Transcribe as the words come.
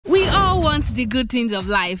want the good things of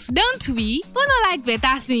life, don't we? Who not like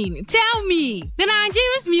better thing? Tell me! The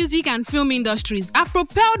Nigeria's music and film industries have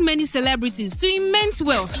propelled many celebrities to immense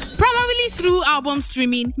wealth, primarily through album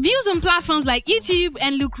streaming, views on platforms like YouTube,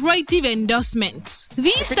 and lucrative endorsements.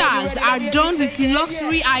 These stars are done with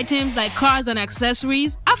luxury items like cars and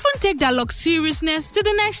accessories, often take their luxuriousness to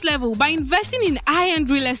the next level by investing in high-end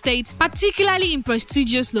real estate, particularly in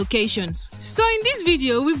prestigious locations. So in this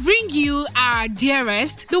video, we bring you our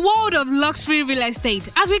dearest, the world of luxury real estate,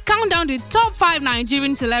 as we count down the top 5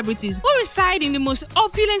 Nigerian celebrities who reside in the most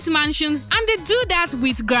opulent mansions, and they do that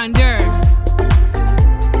with grandeur.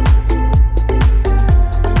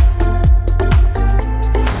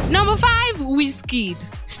 Number 5. Wizkid.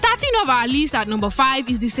 Starting off our list at number 5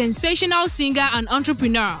 is the sensational singer and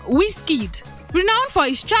entrepreneur Wizkid. Renowned for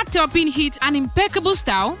his chart-topping hits and impeccable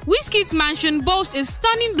style, Wizkid's mansion boasts a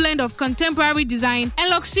stunning blend of contemporary design and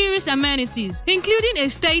luxurious amenities, including a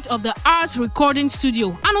state-of-the-art recording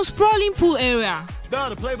studio and a sprawling pool area. No,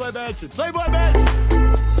 the Playboy Mansion! Playboy Mansion!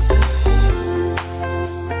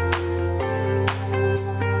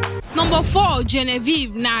 Number 4.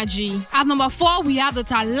 Genevieve Nnaji. At number 4, we have the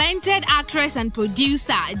talented actress and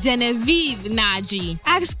producer Genevieve Nnaji.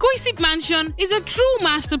 Her exquisite mansion is a true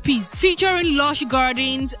masterpiece, featuring lush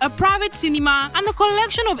gardens, a private cinema, and a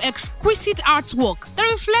collection of exquisite artwork that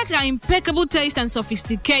reflects her impeccable taste and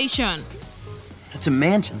sophistication. It's a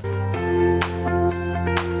mansion.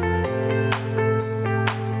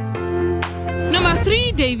 Number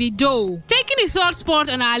 3. Davido. Taking the third spot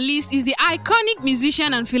on our list is the iconic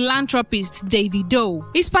musician and philanthropist Davido.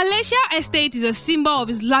 His palatial estate is a symbol of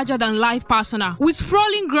his larger-than-life persona, with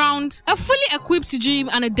sprawling grounds, a fully equipped gym,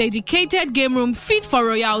 and a dedicated game room fit for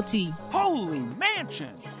royalty. Holy mansion!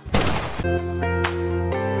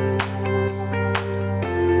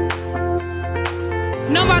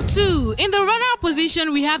 Number 2. In the runner-up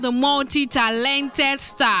position, we have the multi-talented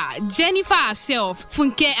star, Jennifer herself,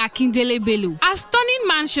 Funke Akindele-Bello. Her stunning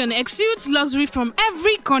mansion exudes luxury from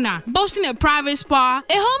every corner, boasting a private spa,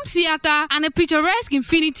 a home theater, and a picturesque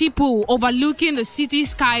infinity pool overlooking the city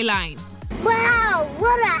skyline. Wow,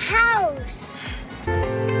 what a house!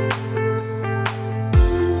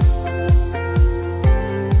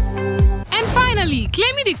 Finally,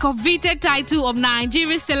 claiming the coveted title of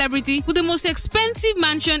Nigerian celebrity with the most expensive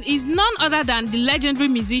mansion is none other than the legendary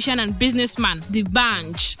musician and businessman,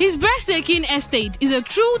 D'banj. His breathtaking estate is a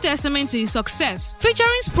true testament to his success, featuring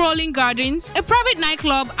sprawling gardens, a private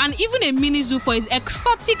nightclub, and even a mini zoo for his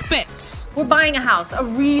exotic pets. We're buying a house, a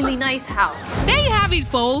really nice house. There you have it,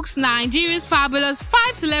 folks, Nigeria's fabulous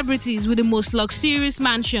 5 celebrities with the most luxurious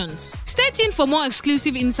mansions. Stay tuned for more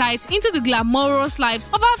exclusive insights into the glamorous lives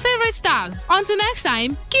of our favorite stars. Until next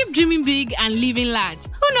time, keep dreaming big and living large.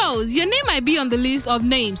 Who knows, your name might be on the list of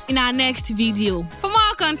names in our next video. For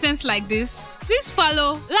more content like this, please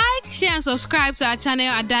follow, like, share and subscribe to our channel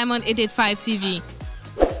at Diamond 885 TV.